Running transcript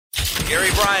Gary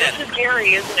Bryan. This is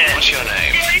Gary, isn't it? What's your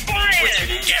name? Gary Bryan.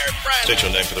 Gary Bryan. State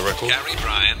your name for the record. Gary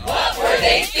Bryan. What were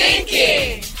they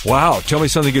thinking? Wow, Tell Me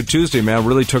Something Good Tuesday, man,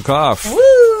 really took off. Woo!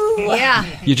 Yeah.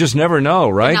 You just never know,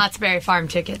 right? Knott's Berry Farm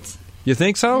tickets. You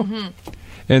think so? Mm-hmm.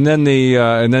 And then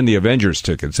the Avengers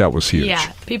tickets, that was huge.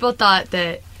 Yeah. People thought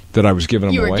that I was giving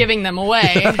them you away. were giving them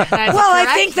away. Well,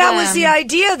 I think that was the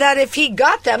idea, that if he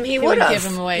got them, he would have. give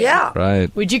them away. Yeah.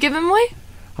 Right. Would you give them away?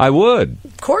 I would.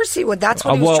 Of course he would. That's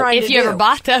what he was well, trying to do. If you ever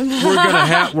bought them.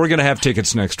 We're gonna have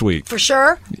tickets next week. For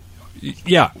sure?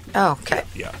 Yeah. Oh, okay.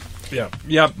 Yeah.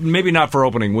 Maybe not for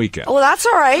opening weekend. Well, that's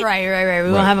all right. Right.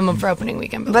 We won't have them for opening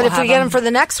weekend. But we'll if we get them for the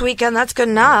next weekend, that's good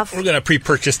enough. We're going to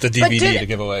pre-purchase the DVD to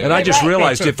give away. And I just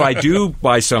realized if I do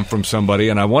buy some from somebody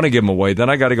and I want to give them away, then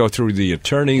I got to go through the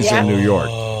attorneys in New York.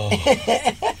 Oh,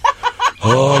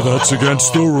 that's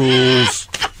against the rules.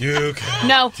 You can't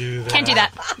No, do that. can't do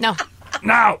that. No.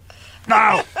 No.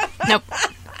 Nope.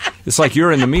 It's like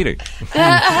you're in the meeting.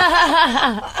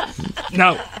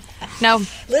 No.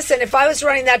 Listen, if I was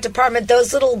running that department,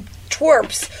 those little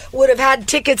twerps would have had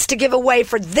tickets to give away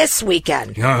for this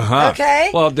weekend. Uh-huh. Okay?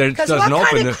 Well, it 'Cause doesn't what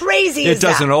open. kind of crazy is It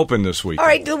doesn't that? open this weekend. All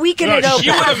right, the weekend it opens. She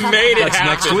would have made it That's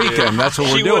happen. next weekend. dude. That's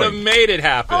what we're She would have doing. made it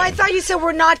happen. Oh, I thought you said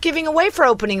we're not giving away for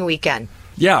opening weekend.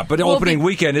 Yeah, but opening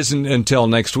weekend isn't until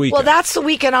next weekend. Well, that's the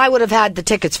weekend I would have had the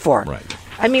tickets for. Right.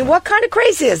 I mean, what kind of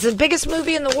crazy is the biggest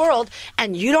movie in the world,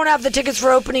 and you don't have the tickets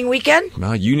for opening weekend?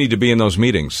 No, you need to be in those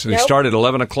meetings. They Nope. start at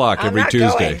 11 o'clock I'm every not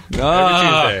Tuesday. going.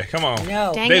 Ah. Every Tuesday. Come on.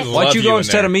 No. Dang They it. Why don't you love go in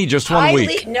instead there. of me just one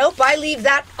week? I leave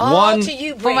that all to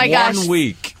you, Brady. Oh my gosh. 1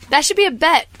 week. That should be a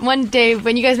bet. One day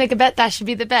when you guys make a bet, that should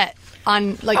be the bet. On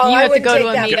you I have to wouldn't go take to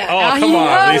a that meeting. bet. Oh, come you on,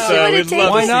 know, Lisa. you wouldn't We'd take love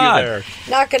it. Why to see not? you there.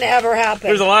 Not going to ever happen.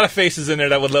 There's a lot of faces in there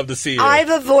that would love to see you. I've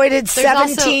avoided There's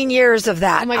also- 17 years of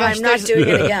that. Oh my gosh, I'm not doing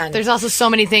it again. There's also so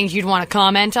many things you'd want to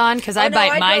comment on because I no,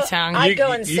 bite I'd my go- tongue. I'd go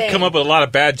you insane. come up with a lot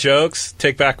of bad jokes,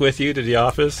 take back with you to the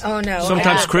office. Oh, no.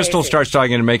 Sometimes I'm Crystal crazy. starts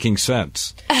talking and making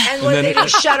sense. And when then- they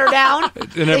just shut her down?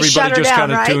 And everybody just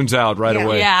kind of tunes out right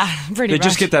away. yeah, pretty They much.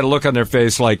 just get that look on their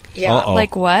face like, Yeah. uh-oh.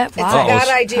 Like what? It's a Why? bad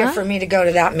idea for me to go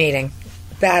to that meeting.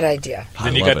 Bad idea.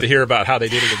 Then you love got it. to hear about how they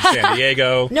did it in San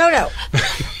Diego. No. No.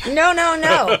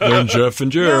 And Jeff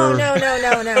and Jer. No.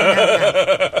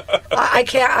 I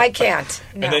can't.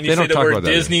 No. And then They you say don't the talk word about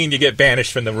that Disney and you get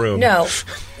banished from the room. No.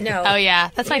 Oh yeah,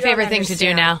 that's my You don't favorite thing to do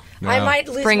understand. now. I might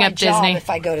lose Bring my up job Disney. if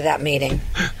I go to that meeting.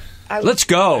 Let's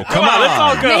go. Come Come on, let's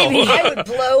all go. Maybe.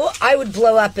 I would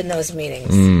blow up in those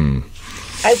meetings. Hmm.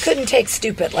 I couldn't take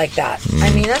stupid like that.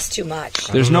 I mean, that's too much.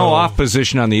 There's no off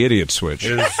position on the idiot switch.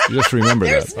 Just remember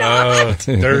that.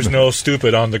 There's no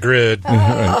stupid on the grid.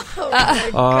 How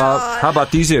about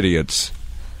these idiots?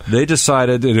 They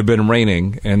decided it had been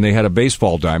raining, and they had a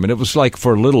baseball diamond. It was like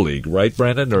for Little League, right,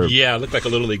 Brandon? Or Yeah, it looked like a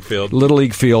Little League field. Little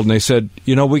League field, and they said,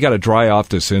 we got to dry off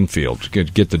this infield,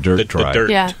 get the dirt The dry.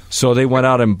 dirt. Yeah. So they went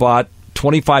out and bought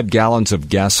 25 gallons of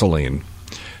gasoline,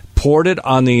 poured it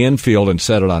on the infield, and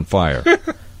set it on fire.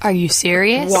 Are you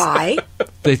serious? Why?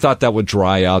 They thought that would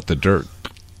dry out the dirt.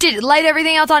 Did it light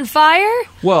everything else on fire?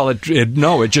 Well, it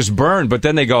just burned. But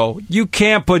then they go, you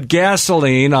can't put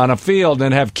gasoline on a field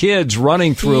and have kids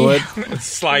running through it.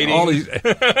 Sliding.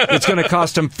 It's going to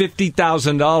cost them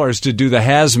 $50,000 to do the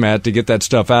hazmat to get that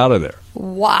stuff out of there.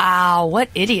 Wow, what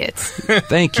idiots!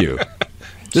 Thank you.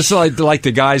 This is like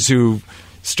the guys who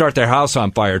start their house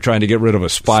on fire trying to get rid of a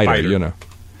spider.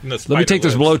 Let me take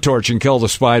this blowtorch and kill the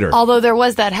spider. Although there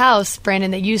was that house, Brandon,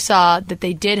 that you saw that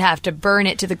they did have to burn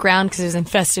it to the ground because it was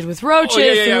infested with roaches.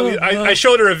 Oh, yeah. I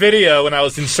showed her a video when I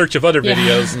was in search of other Yeah.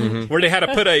 videos where they had to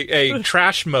put a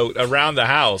trash moat around the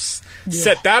house,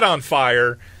 set that on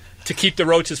fire to keep the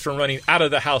roaches from running out of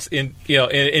the house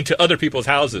into other people's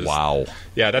houses. Wow.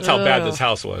 Yeah, that's how bad this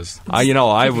house was.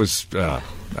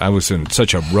 I was in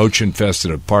such a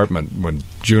roach-infested apartment when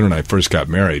June and I first got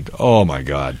married. Oh, my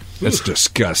God. That's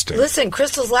disgusting. Listen,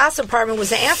 Crystal's last apartment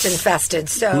was ant infested,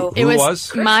 so It Who was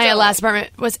was? my Crystal. last apartment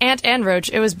was ant and roach.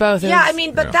 It was both. It yeah. was- I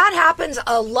mean, but that happens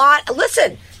a lot.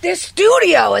 Listen, this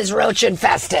studio is roach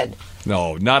infested.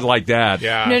 No, not like that.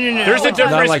 Yeah. No. There's a Not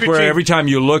difference Not like between where every time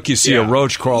you look, you see a Yeah.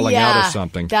 roach crawling out of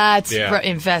something. That's Yeah.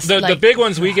 infested. The big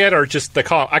ones we get are just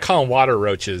I call them water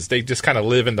roaches. They just kind of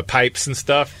live in the pipes and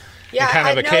stuff. Yeah, and kind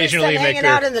I've of occasionally noticed them make hanging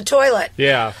their out in the toilet.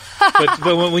 yeah.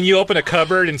 But when you open a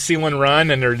cupboard and see one run,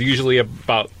 and they're usually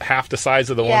about half the size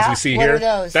of the ones Yeah, we see what here, are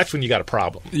those? that's when you got a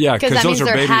problem. Yeah, 'Cause because that those means are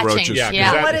they're baby hatching. roaches. Yeah,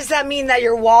 Yeah. that- What does that mean? That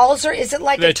your walls are? Is it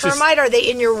like a That's just- termite? Are they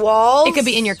in your walls? it could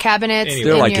be in your cabinets. Anywhere. in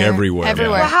They're like your- everywhere, man.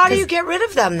 Everywhere. Well, how do you get rid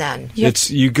of them then?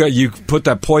 You put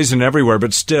that poison everywhere,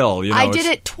 but still, I did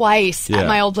it twice Yeah. at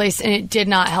my old place, and it did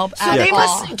not help So at they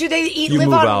all. Do they You live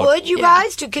move on out. wood? You Yeah.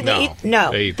 guys? Can they eat?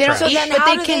 No. They eat They don't trash. So then but how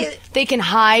they do can. they? They can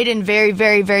hide in very,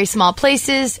 very, very small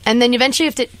places, and then eventually you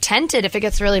have to tent it if it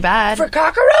gets really bad. For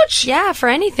cockroach? Yeah, for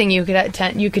anything you could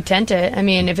tent it. I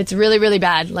mean, if it's really, really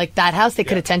bad, like that house, they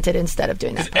could have tented instead of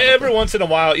doing that. Every once in a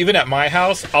while, even at my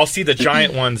house, I'll see the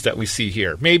giant ones that we see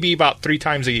here. Maybe about 3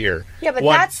 times a year. Yeah, but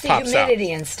one that's the pops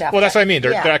humidity out. and stuff. Well, that's what I mean.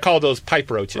 Yeah. I call those pipe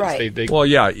roaches. Right. Well,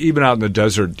 yeah, even out in the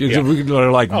desert,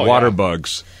 they're like water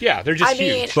bugs. Yeah, they're just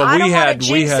huge. But I don't wanna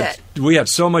jinx it. we had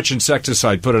so much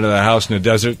insecticide put into the house in the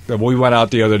desert that we went out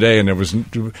the other day and there was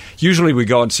usually we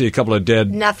go and see a couple of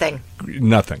dead Nothing.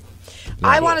 No.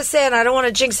 I want to say, and I don't want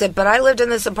to jinx it, but I lived in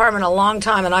this apartment a long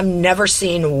time, and I've never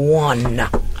seen one.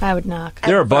 I would knock.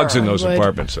 There are bugs in those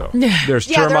apartments, though. There's termites.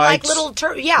 Yeah, they're like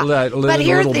little but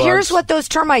here's what those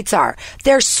termites are.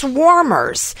 They're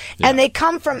swarmers, and they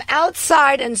come from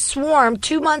outside and swarm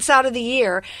 2 months out of the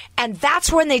year, and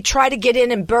that's when they try to get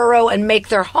in and burrow and make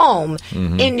their home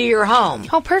into your home.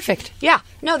 Oh, perfect. Yeah.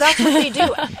 No, that's what they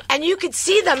do. And you could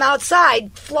see them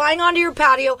outside flying onto your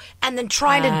patio and then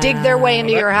trying to dig their way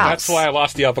into your house. That's why I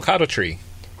lost the avocado tree.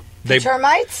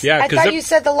 Termites? Yeah, I thought you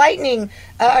said the lightning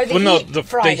or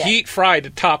the the heat fried the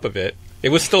top of it. It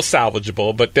was still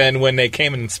salvageable, but then when they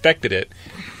came and inspected it,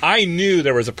 I knew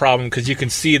there was a problem because you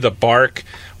can see the bark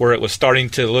where it was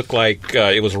starting to look like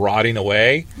it was rotting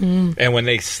away. And when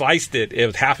they sliced it,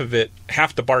 half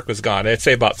the bark was gone. I'd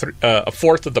say about a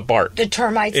fourth of the bark. The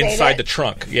termites inside ate the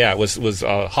trunk. Yeah, was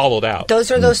hollowed out. Those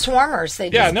are those swarmers.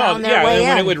 They just found their way and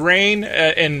when in. it would rain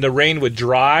and the rain would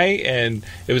dry, and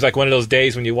it was like one of those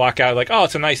days when you walk out like, oh,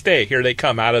 it's a nice day. Here they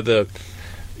come out of the.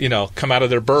 Come out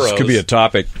of their burrows. This could be a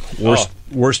topic.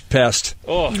 Worst pest.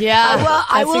 Oh. Yeah. Well,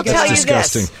 I will tell you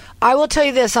this. I will tell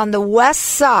you this. On the west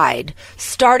side,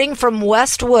 starting from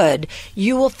Westwood,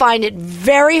 you will find it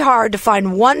very hard to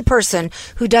find one person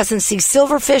who doesn't see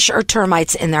silverfish or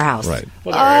termites in their house. Right.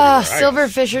 Well,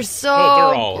 silverfish are so they're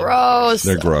all gross.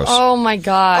 They're gross. Oh, my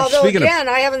gosh. Although, again,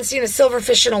 I haven't seen a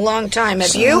silverfish in a long time.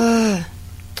 Have you?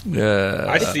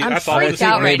 I'm freaked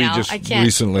out right now. Just I can't.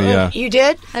 recently, yeah. You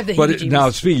did? I have the But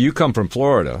heebie-jeebies. now, you come from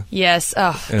Florida. Yes.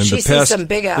 Oh. And She the sees pest, some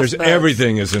big-ass there's bugs.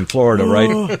 everything is in Florida,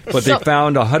 right? But they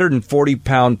found a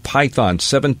 140-pound python,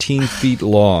 17 feet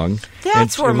long.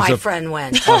 That's And where it was my a- friend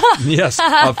went. Yes,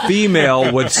 a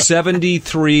female with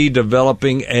 73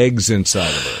 developing eggs inside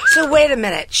of her. So wait a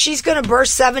minute. She's going to birth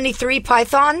 73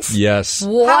 pythons? Yes.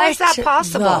 How is that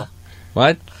possible?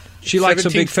 What? She likes a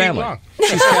 17 big feet family. long.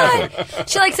 She's Catholic.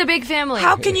 She likes a big family.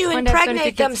 How can you One to have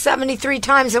impregnate 70 them 73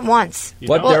 times at once?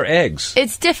 What? They're eggs.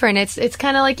 It's different. It's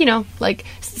kind of like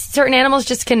certain animals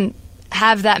just can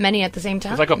have that many at the same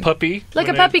time. It's like a puppy. Like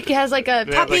a puppy has like a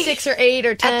puppy 6 or 8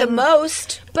 or 10 At the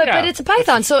most. But it's a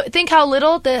python. So think how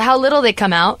little they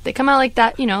come out. They come out like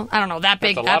that. I don't know, that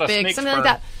big, a lot that of big, snake something sperm.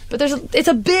 like that. But it's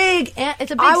a big. I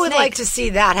would snake. like to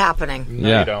see that happening. No,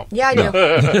 Yeah. you don't. Yeah, I do.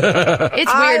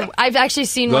 It's weird. I've actually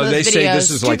seen one of they those videos. say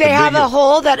this is Do like they the have bigger- a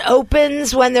hole that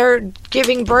opens when they're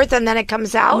giving birth and then it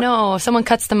comes out? No, someone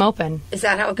cuts them open. Is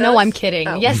that how it goes? No, I'm kidding.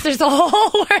 Oh. Yes, there's a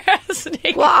hole where a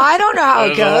snake. Well, I don't know how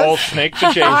it There's a whole goes. snake to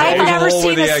change. I've always a never hole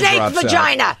where seen the a egg snake drops out.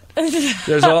 vagina.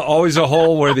 There's always a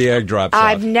hole where the egg drops out.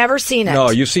 I've never seen it.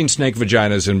 No, you've seen snake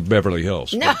vaginas in Beverly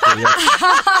Hills. No.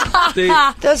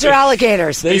 Those are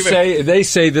alligators. They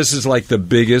say this is like the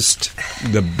biggest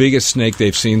snake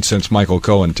they've seen since Michael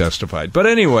Cohen testified. But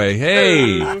anyway,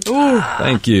 hey,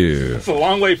 thank you. It's a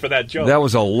long way for that joke. That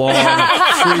was a long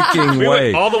freaking We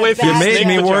way. went all the way from You made snake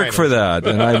me work vagina. for that,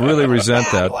 and I really resent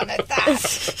that. One at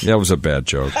that. That was a bad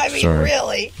joke. I mean, Sorry.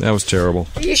 really. That was terrible.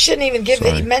 You shouldn't even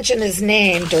Sorry. mention his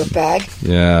name, dirtbag.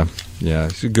 Yeah,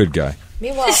 he's a good guy.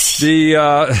 Meanwhile,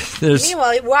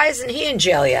 why isn't he in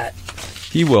jail yet?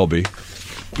 He will be.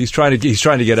 He's trying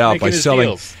to get out Making his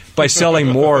deals. by selling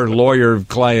more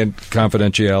lawyer-client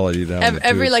confidentiality down the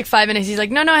Every tubes. like 5 minutes, he's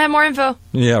like, no, I have more info.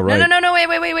 Yeah, right. No,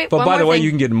 wait. But One by the more way, thing.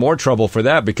 you can get in more trouble for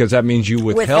that because that means you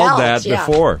withheld that yeah.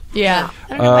 before. Yeah. I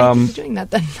don't know why he's doing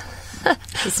that then.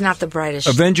 He's not the brightest.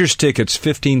 Avengers tickets,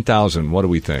 15,000. What do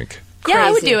we think? Yeah,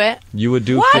 I would Crazy. do it. You would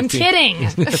do What? 15? I'm kidding.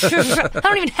 I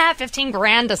don't even have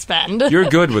 $15,000 to spend. You're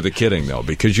good with the kidding, though,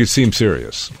 because you seem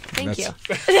serious. Thank you.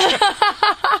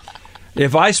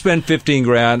 If I spend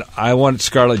 $15,000, I want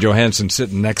Scarlett Johansson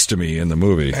sitting next to me in the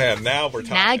movie. And now we're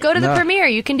talking. Nah, go to the premiere.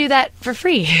 You can do that for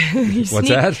free. What's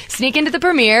that? Sneak into the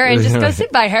premiere and just go sit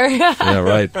by her. Yeah,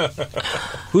 right.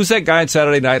 Who's that guy on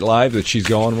Saturday Night Live that she's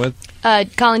going with?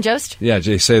 Colin Jost. Yeah,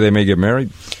 they say they may get married.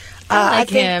 I like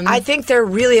him. I think they're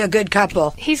really a good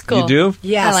couple. He's cool. You do?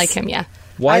 Yes. I like him, yeah.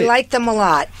 Why? I like them a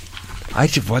lot.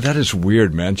 Boy, that is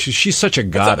weird, man. She's such a It's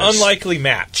an goddess. unlikely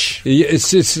match.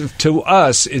 It's to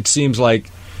us, it seems like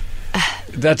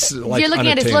That's like you're looking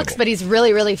at his looks, but he's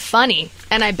really, really funny,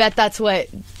 and I bet that's what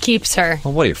keeps her.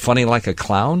 Well, what are you, funny like a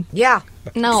clown? Yeah.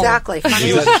 No. Exactly.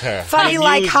 Funny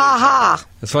like ha-ha.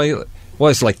 That's funny. Well,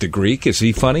 it's like the Greek. Is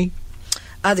he funny?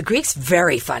 The Greek's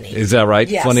very funny. Is that right?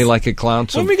 Yes. Funny like a clown,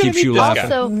 so it keeps you laughing.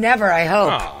 Also, never, I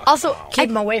hope. Also,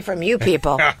 keep him away from you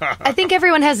people. I think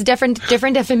everyone has a different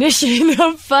definition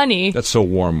of funny. That's so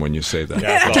warm when you say that.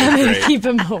 Yeah, well, great. Keep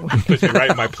him home. Put me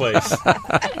right in my place.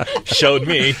 Showed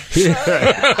me.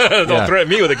 Don't threaten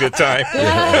me with a good time.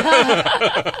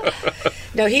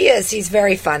 No, he is. He's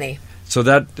very funny. So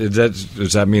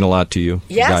does that mean a lot to you?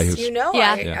 Yes,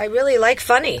 I really like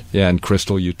funny. Yeah, and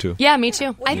Crystal, you too. Yeah, me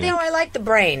too. Well, I like the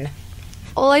brain.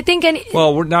 Well, I think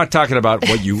Well, we're not talking about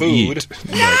what you eat.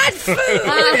 Not food.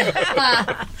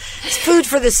 It's food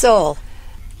for the soul.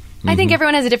 I think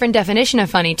everyone has a different definition of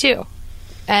funny too.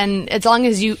 And as long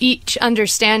as you each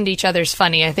understand each other's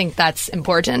funny, I think that's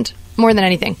important more than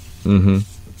anything.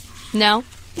 Mm-hmm. No?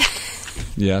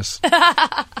 Yes.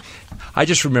 I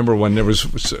just remember when there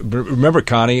was. Remember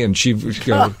Connie and she. Me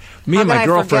and my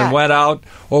girlfriend went out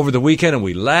over the weekend and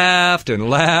we laughed and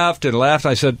laughed and laughed.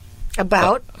 I said,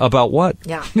 About what?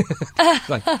 Yeah.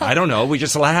 Like, I don't know. We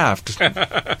just laughed.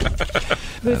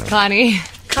 Who's Connie?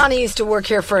 Connie used to work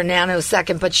here for a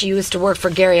nanosecond, but she used to work for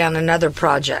Gary on another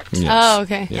project. Yes. Oh,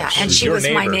 okay. Yeah, and she was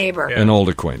my neighbor. An old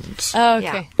acquaintance. Oh,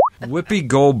 okay. Yeah. Whoopi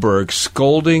Goldberg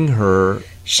scolding her.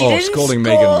 Scolding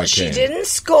Meghan McCain. She didn't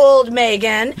scold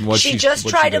Meghan. She just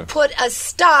tried to put a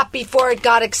stop before it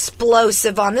got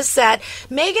explosive on the set.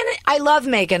 Meghan, I love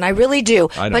Meghan, I really do.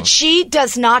 But she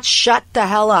does not shut the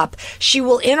hell up. She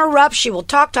will interrupt. She will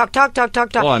talk.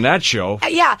 Well, on that show.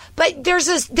 Yeah, but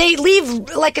they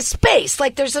leave like a space.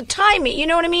 Like there's a timing. You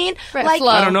know what I mean? Right, like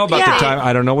I don't know about the time.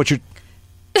 I don't know what you're.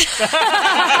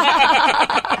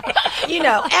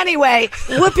 Anyway,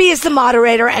 Whoopi is the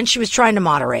moderator, and she was trying to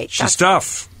moderate. She's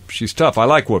tough. I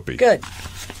like Whoopi. Good.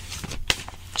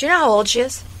 Do you know how old she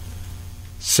is?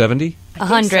 70?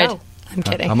 100. So. I'm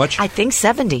kidding. How much? I think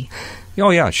 70.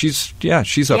 Oh, yeah. She's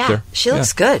up there. She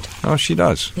looks good. Oh, she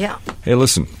does. Yeah. Hey,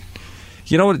 listen.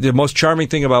 You know what? The most charming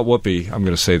thing about Whoopi, I'm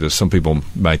going to say this. Some people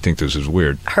might think this is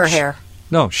weird. Her hair.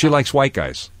 No, she likes white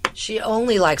guys. She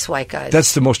only likes white guys.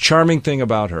 That's the most charming thing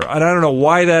about her. And I don't know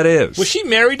why that is. Was she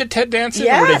married to Ted Danson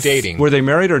Yes. or were they dating? Were they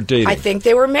married or dating? I think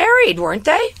they were married, weren't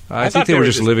they? I think they were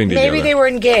just living together. Maybe they were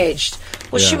engaged.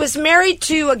 Well, she was married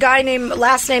to a guy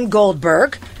last name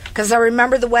Goldberg, because I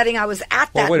remember the wedding. I was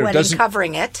at that wedding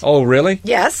covering it. Oh, really?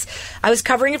 Yes. I was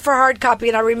covering it for Hard Copy,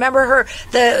 and I remember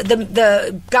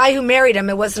the guy who married him,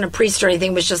 it wasn't a priest or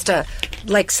anything, it was just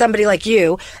somebody like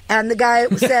you, and the guy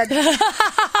said...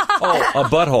 a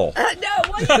butthole. No,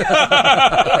 you know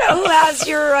who has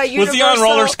your universal... Was he on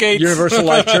roller skates? Universal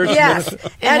Life Church? Yes.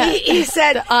 And he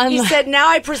said, now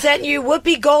I present you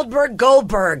Whoopi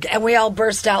Goldberg, and we all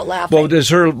burst out laughing. Well, is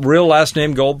her real last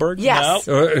name Goldberg? Yes.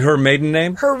 No. Her maiden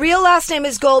name? Her real last name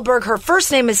is Goldberg. Her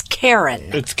first name is Karen.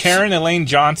 It's Karen Elaine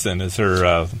Johnson is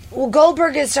her... Well,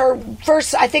 Goldberg is her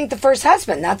first, I think, the first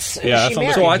husband. That's who she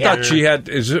married. So I thought she had...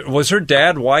 Was her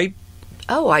dad white?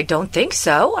 Oh, I don't think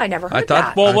so. I never heard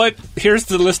that. Well, here's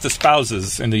the list of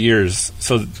spouses in the years.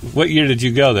 So what year did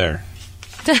you go there?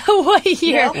 What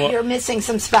year? Well, you're missing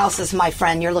some spouses, my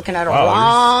friend. You're looking at a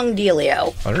wrong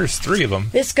dealio. Oh, there's 3 of them.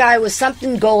 This guy was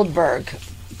something Goldberg.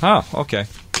 Oh, okay.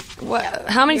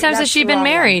 How many times has she been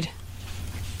married?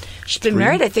 She's been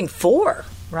married, I think, 4,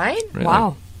 right? Really?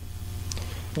 Wow.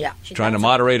 Yeah. She's trying to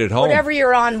moderate at home. Whatever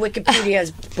you're on Wikipedia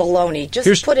is baloney.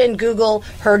 Just put in Google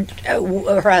her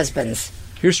husbands.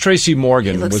 Here's Tracy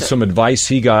Morgan with some advice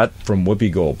he got from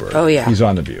Whoopi Goldberg. Oh, yeah. He's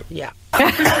on The View. Yeah.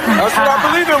 That's what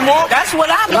I believe in, Whoop. That's what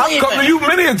I believe in. I've come to you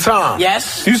many a time.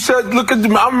 Yes. You said, look at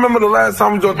I remember the last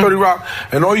time we was on 30 Rock,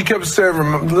 and all you kept saying,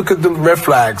 look at the red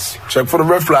flags. Check for the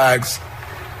red flags.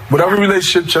 Whatever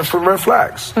relationship, check for red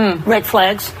flags. Red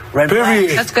flags. Period.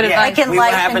 Flags. That's good advice. Like in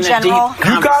life in general.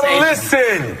 You gotta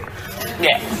listen.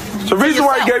 Yeah. The reason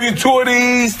why I gave you 2 of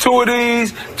these, 2 of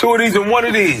these, 2 of these, and 1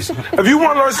 of these. If you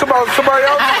want to learn something about somebody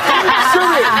else,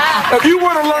 serious. If you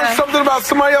want to learn something about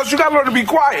somebody else, you got to learn to be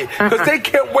quiet. Because they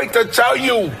can't wait to tell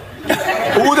you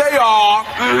who they are.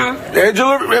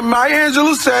 Maya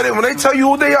Angelou said it. When they tell you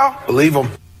who they are, believe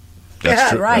them.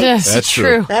 That's true. Right. Yes, That's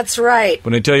true. That's right.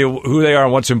 When they tell you who they are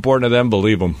and what's important to them,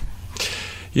 believe them.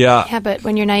 Yeah. Yeah, but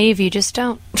when you're naive, you just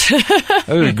don't.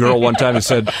 There was a girl one time that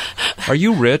said, "Are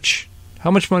you rich? How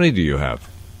much money do you have?"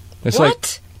 It's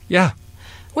What? Yeah.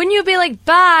 Wouldn't you be like,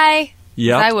 bye?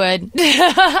 Yep. I would.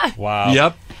 Wow.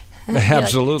 Yep.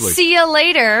 Absolutely. Like, see you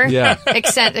later. Yeah.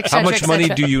 How much money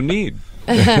do you need?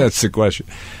 That's the question.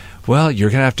 Well, you're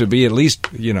going to have to be at least,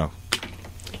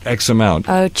 X amount.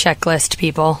 Oh, checklist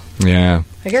people. Yeah.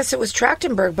 I guess it was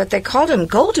Trachtenberg, but they called him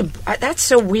Golden. That's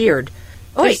so weird.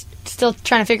 Oh, wait. Still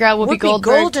trying to figure out Whoopi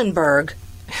Goldenberg.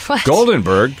 What?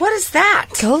 Goldenberg? What is that?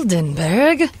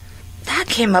 Goldenberg? That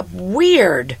came up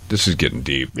weird. This is getting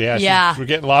deep. Yeah. We're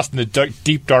getting lost in the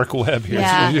deep, dark web here.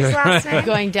 Yeah.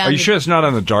 Going down. Are you sure it's not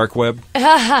on the dark web?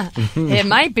 It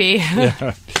might be.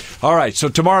 Yeah. All right, so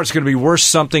tomorrow's going to be worst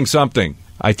something,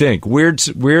 I think. Weird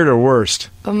or worst?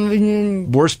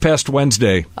 Worst Pest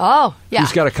Wednesday. Oh, yeah.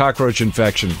 Who's got a cockroach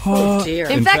infection? Oh, dear.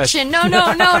 Infection. No.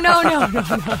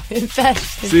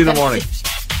 Infection. See you in the morning.